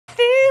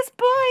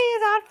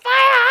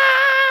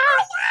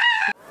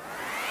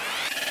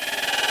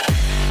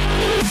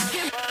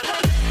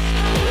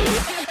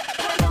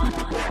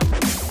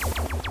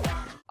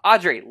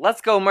Audrey,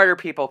 let's go murder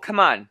people. Come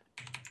on.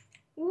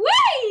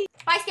 Whee!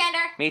 Bystander.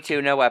 Me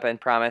too. No weapon.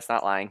 Promise.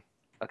 Not lying.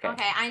 Okay.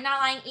 Okay, I'm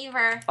not lying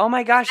either. Oh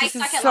my gosh, this I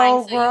is suck at so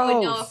lying, so gross. you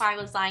would know if I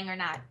was lying or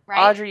not,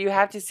 right? Audrey, you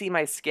have to see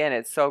my skin.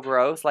 It's so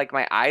gross. Like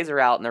my eyes are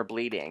out and they're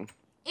bleeding.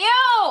 Ew!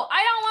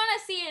 I don't want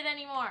to see it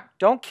anymore.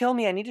 Don't kill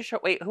me. I need to show.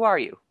 Wait, who are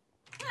you?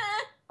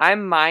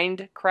 I'm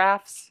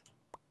Mindcrafts.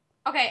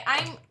 Okay,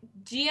 I'm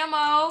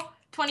GMO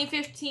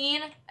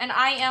 2015, and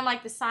I am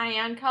like the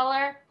cyan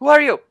color. Who are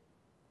you?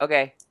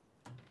 Okay.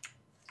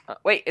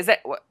 Wait, is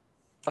that what?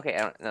 Okay, I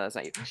don't. No, that's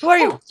not you. Who are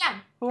you? Yeah.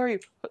 Who are you?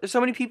 There's so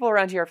many people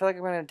around here. I feel like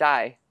I'm gonna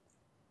die.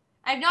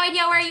 I have no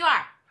idea where you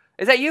are.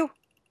 Is that you?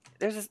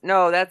 There's this.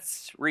 No,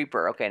 that's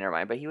Reaper. Okay, never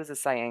mind. But he was a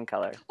cyan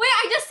color. Wait,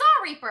 I just saw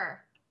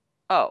Reaper.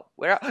 Oh,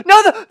 where?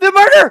 No, the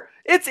murder!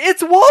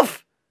 It's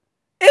Wolf!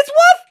 It's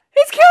Wolf!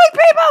 He's killing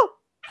people!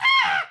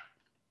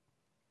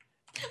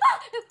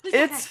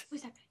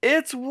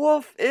 It's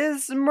Wolf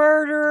is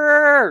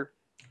murderer!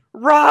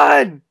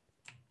 Run!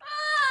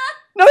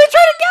 No, he's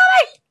trying to kill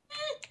me!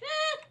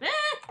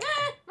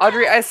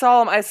 Audrey, I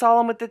saw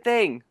him with the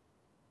thing.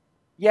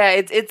 Yeah,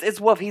 it's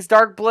Wolf. He's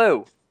dark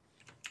blue.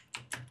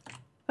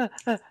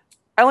 I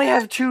only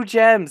have 2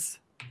 gems.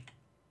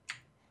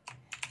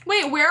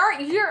 Wait, where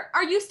are you?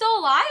 Are you still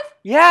alive?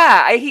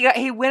 Yeah,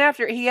 he went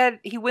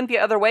the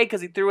other way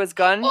because he threw his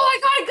gun. Oh, I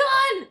got a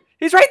gun!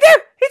 He's right there.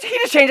 He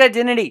just changed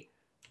identity.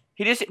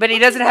 But he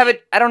doesn't have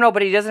it. I don't know,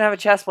 but he doesn't have a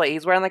chest plate.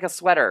 He's wearing like a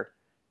sweater,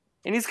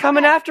 and he's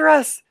coming after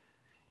us.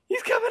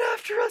 He's coming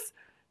after us.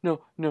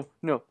 No.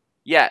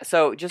 Yeah.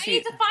 So just. I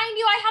need to find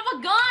you. I have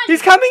a gun.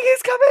 He's coming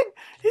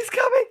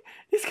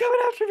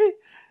after me.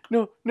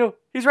 No.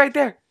 He's right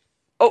there.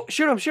 Oh,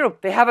 shoot him.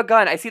 They have a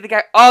gun. I see the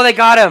guy. Oh, they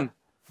got him.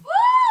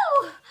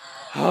 Woo!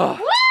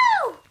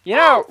 You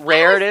know how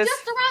rare it is?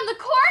 Just around the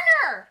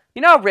corner!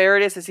 You know how rare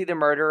it is to see the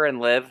murderer and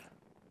live?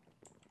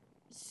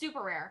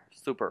 Super rare.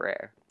 Super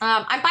rare.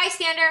 I'm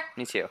bystander.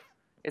 Me too.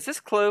 Is this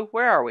Clue?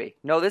 Where are we?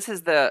 No, this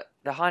is the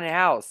haunted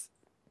house.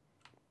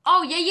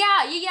 Oh,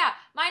 yeah.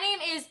 My name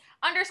is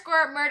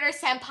 _murder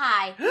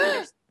senpai.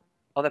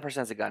 Oh, that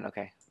person has a gun.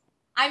 Okay.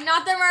 I'm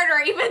not the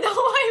murderer, even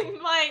though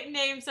my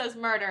name says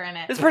murder in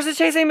it. This person's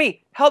chasing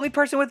me. Help me,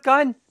 person with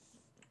gun.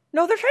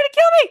 No, they're trying to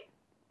kill me.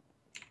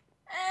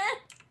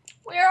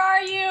 Where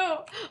are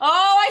you? Oh,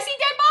 I see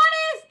dead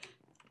bodies!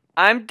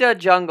 I'm the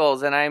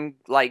Jungles, and I'm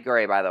light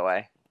gray, by the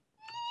way.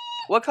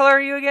 What color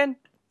are you again?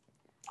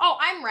 Oh,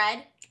 I'm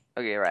red.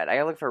 Okay, red. I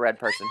gotta look for a red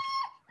person.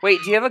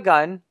 Wait, do you have a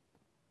gun?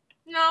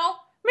 No.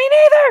 Me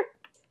neither!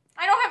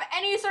 I don't have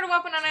any sort of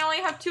weapon, and I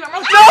only have 2. No!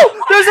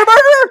 There's a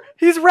murderer!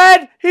 He's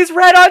red! He's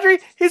red, Audrey!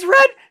 He's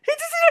red! He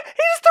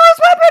just threw his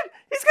weapon!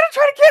 He's gonna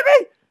try to get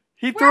me!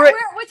 He threw it.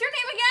 What's your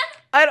name again?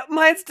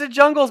 Mine's the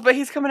Jungles, but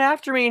he's coming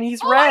after me, and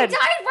he's red. I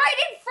died right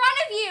in front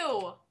of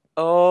you!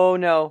 Oh,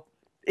 no.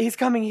 He's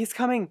coming. He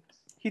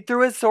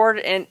threw his sword,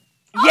 and...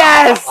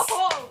 Yes!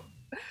 Oh!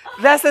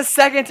 That's the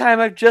second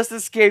time I've just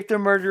escaped the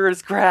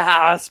murderer's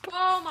grasp.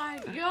 Oh, my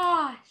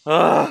gosh.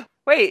 Ugh.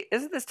 Wait,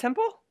 isn't this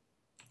Temple?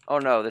 Oh,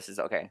 no, this is...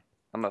 Okay.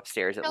 I'm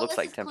upstairs. It looks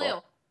like Temple.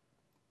 Clue.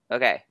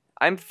 Okay.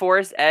 I'm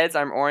Forrest Eds,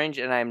 I'm orange,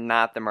 and I'm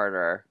not the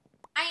murderer.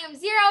 I am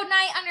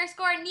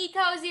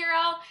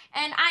 _Knight_Nico0,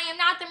 and I am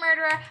not the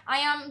murderer. I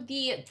am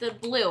the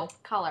blue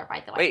color, by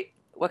the way. Wait,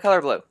 what color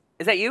blue?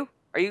 Is that you?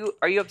 Are you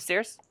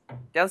upstairs?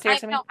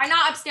 Downstairs? No, I'm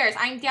not upstairs.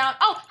 I'm down.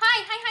 Oh,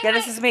 hi. Yeah,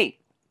 this is me.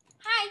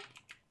 Hi.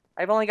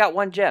 I've only got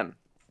 1 gem.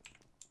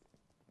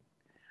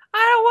 I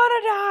don't want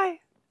to die.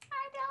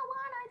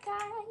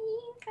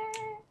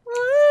 either.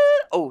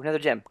 Oh, another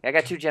gem. I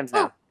got 2 gems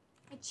now.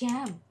 Oh, a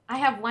gem. I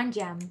have 1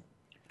 gem.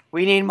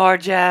 We need more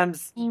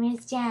gems. Name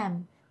is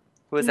Gem.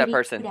 Who is that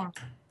person?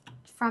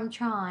 From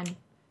Tron.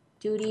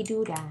 Doody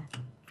Doodah.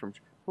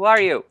 Who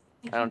are you?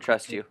 I don't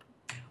trust you.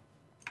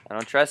 I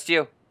don't trust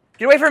you.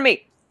 Get away from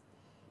me.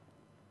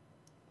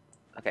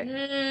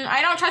 Okay.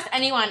 I don't trust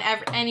anyone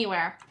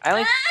anywhere.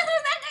 I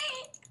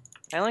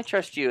only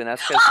trust you, and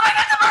that's because... Oh my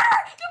God,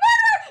 the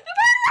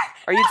murderer!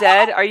 Are you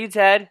dead? Are you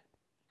dead?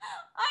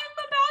 I'm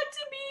about to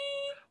be...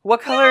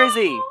 What color is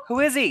he? Who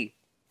is he?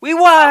 We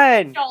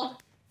won! No.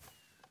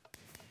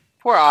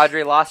 Poor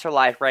Audrey lost her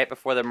life right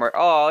before the murder.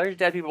 Oh, there's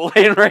dead people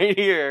laying right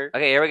here.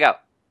 Okay, here we go.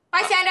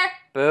 Bystander.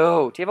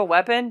 Boo. Do you have a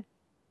weapon?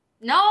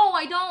 No,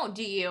 I don't.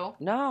 Do you?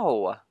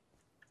 No.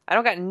 I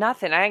don't got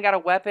nothing. I ain't got a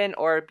weapon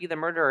or be the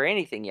murderer or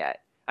anything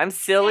yet. I'm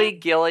silly,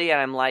 Gilly, and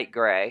I'm light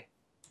gray.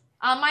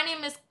 My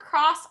name is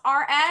Cross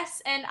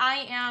RS, and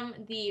I am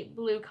the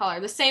blue color.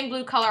 The same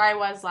blue color I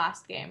was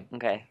last game.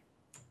 Okay.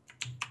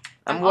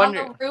 I'm on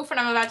the roof, and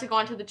I'm about to go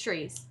onto the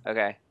trees.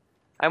 Okay.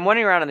 I'm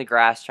wandering around in the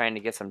grass trying to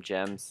get some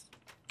gems.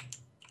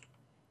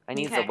 I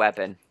need a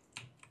weapon.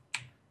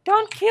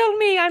 Don't kill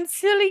me! I'm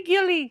silly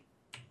Gilly!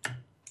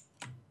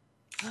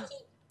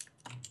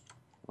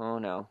 Oh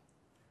no.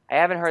 I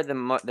haven't heard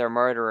their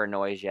murderer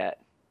noise yet.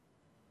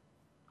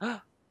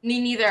 Me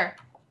neither.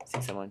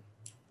 See someone.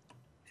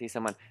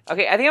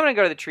 Okay, I think I'm gonna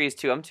go to the trees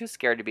too. I'm too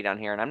scared to be down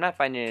here, and I'm not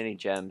finding any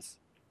gems.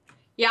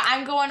 Yeah,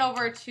 I'm going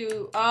over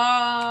to...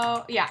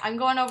 I'm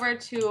going over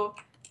to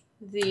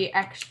the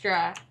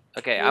extra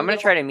Okay, I'm gonna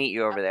try to meet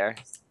you over there.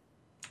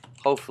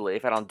 Hopefully,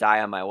 if I don't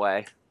die on my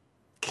way.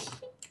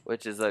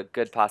 Which is a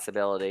good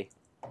possibility.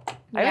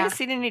 I haven't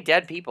seen any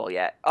dead people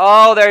yet.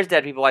 Oh, there's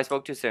dead people. I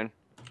spoke too soon.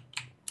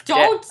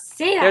 Don't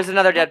say that. There's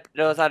another dead...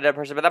 No, it's not a dead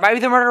person, but that might be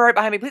the murderer right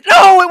behind me. Please.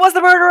 No, it was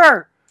the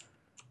murderer!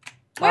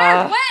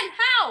 Where? When?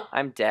 How?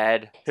 I'm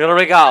dead. Here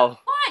we go. Come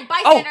on,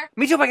 bystander. Oh,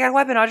 me too. I got a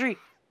weapon, Audrey.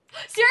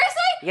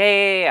 Seriously?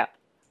 Yeah.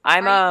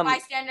 I'm Are you a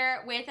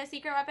bystander with a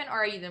secret weapon, or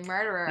are you the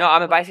murderer? No,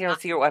 I'm a bystander with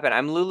a secret weapon.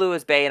 I'm Lulu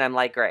as Bay, and I'm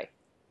light gray.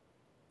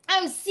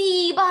 I'm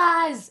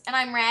Seabuzz, and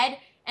I'm red,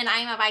 and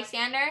I'm a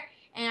bystander,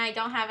 and I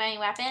don't have any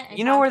weapon.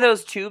 You know where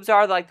those tubes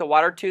are, like the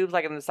water tubes,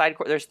 like in the side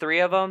court? There's 3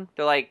 of them.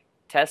 They're like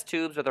test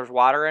tubes, but there's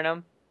water in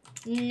them.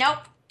 Nope.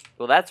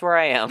 Well, that's where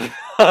I am.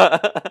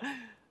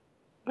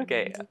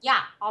 Okay.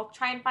 Yeah, I'll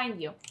try and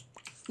find you.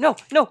 No.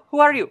 Who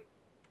are you?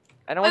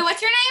 I don't. Wait,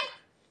 what's your name?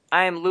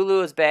 I am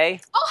Lulu as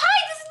Bay. Oh,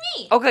 hi, this is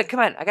me. Oh, good.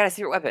 Come on. I got a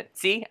secret weapon.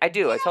 See? I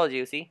do. I told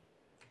you. See?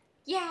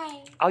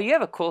 Yay. Oh, you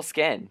have a cool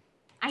skin.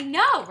 I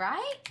know,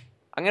 right?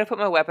 I'm going to put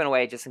my weapon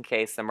away just in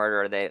case the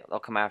murderer, they'll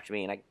come after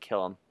me and I can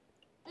kill him.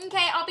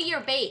 Okay, I'll be your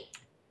bait.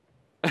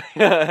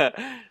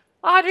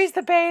 Audrey's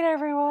the bait,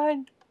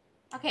 everyone.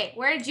 Okay,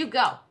 where did you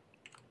go?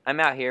 I'm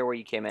out here where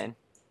you came in.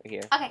 Right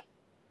here. Okay.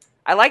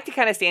 I like to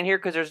kind of stand here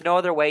because there's no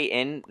other way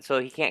in, so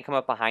he can't come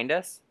up behind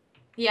us.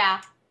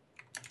 Yeah.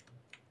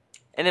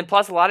 And then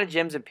plus a lot of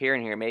gems appear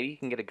in here. Maybe you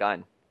can get a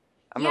gun.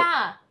 I'm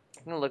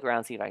gonna look around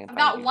and see if I can find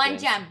I've got 1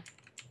 gems. gem.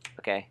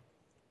 Okay.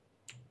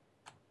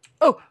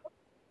 Oh!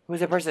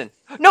 Who's that person?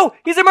 No!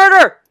 He's a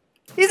murderer!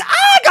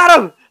 I got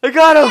him! I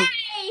got him!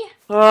 Yay!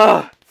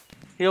 Oh,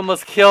 he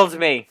almost killed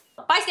me.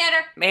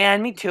 Bystander.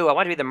 Man, me too. I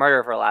want to be the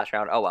murderer for the last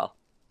round. Oh well.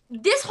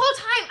 This whole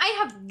time, I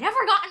have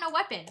never gotten a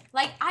weapon.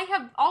 Like, I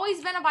have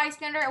always been a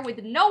bystander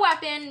with no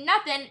weapon,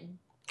 nothing.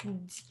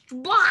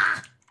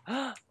 Blah!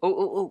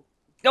 Oh.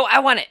 No, I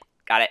want it.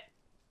 Got it.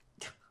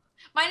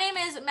 My name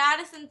is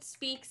Madison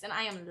Speaks, and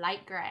I am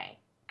light gray.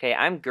 Okay,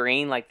 I'm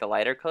green, like the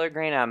lighter color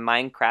green. I'm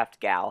Minecraft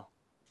gal.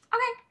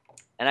 Okay.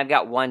 And I've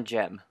got 1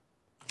 gem.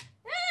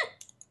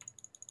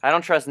 I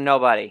don't trust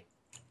nobody.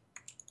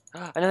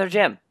 Another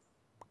gem.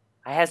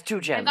 I has 2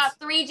 gems. I've got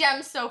 3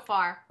 gems so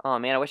far. Oh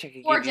man, I wish I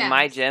could 4 give you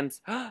my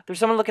gems. There's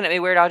someone looking at me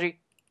weird,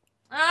 Audrey.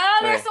 There's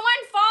Okay. someone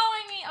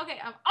following me.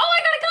 Okay. Oh, I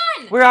got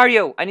a gun. Where are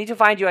you? I need to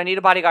find you. I need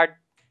a bodyguard.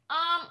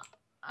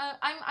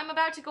 I'm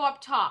about to go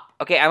up top.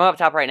 Okay, I'm up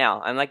top right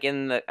now. I'm like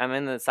in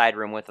the side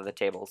room with the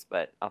tables,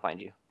 but I'll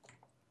find you.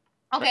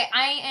 Okay,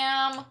 I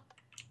am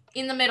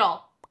in the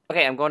middle.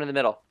 Okay, I'm going to the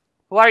middle.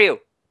 Who are you?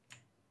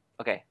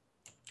 Okay.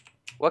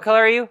 What color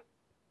are you?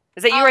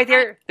 Is that you right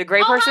there? The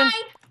gray person?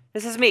 Hi.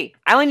 This is me.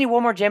 I only need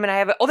 1 more gem and I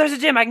have it. Oh, there's a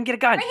gem. I can get a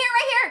gun. Right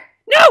here.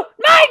 No!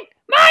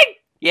 Mine!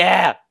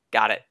 Yeah!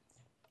 Got it.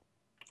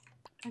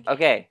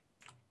 Okay.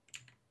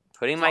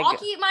 Putting So my... I'll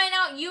keep mine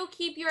out. You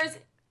keep yours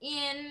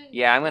in.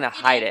 Yeah, I'm going to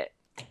hide it.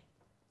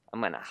 I'm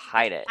going to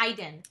hide it.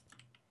 Hidden.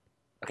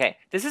 Okay.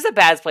 This is a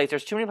bad place.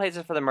 There's too many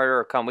places for the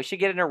murderer to come. We should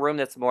get in a room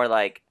that's more,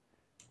 like,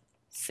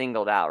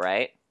 singled out,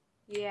 right?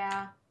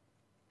 Yeah.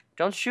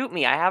 Don't shoot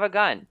me. I have a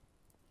gun.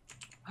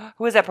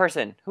 Who is that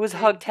person? Who is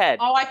hugged Ted?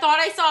 Oh, I thought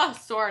I saw a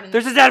sword.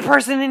 There's a dead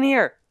person in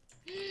here.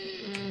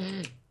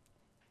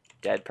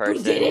 Dead person.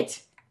 Who did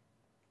it?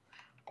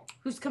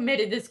 Who's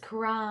committed this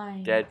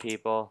crime? Dead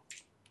people.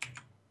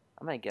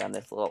 I'm gonna get on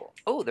this little...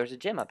 Oh, there's a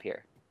gym up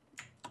here.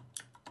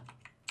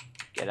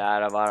 Get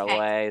out of our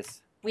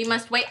ways. We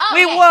must wait. Oh,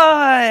 we okay.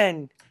 won!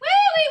 Woo,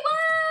 we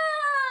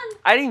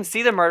won! I didn't even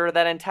see the murder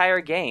that entire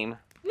game.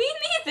 Me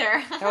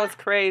neither. That was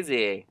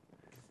crazy.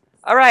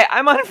 All right,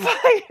 I'm on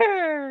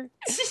fire.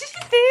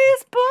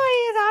 This boy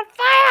is on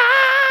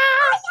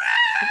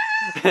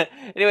fire.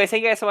 Anyways,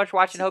 thank you guys so much for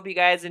watching. Hope you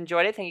guys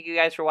enjoyed it. Thank you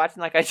guys for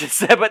watching, like I just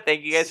said, but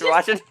thank you guys for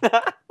watching.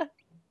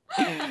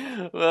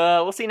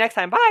 We'll see you next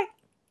time. Bye.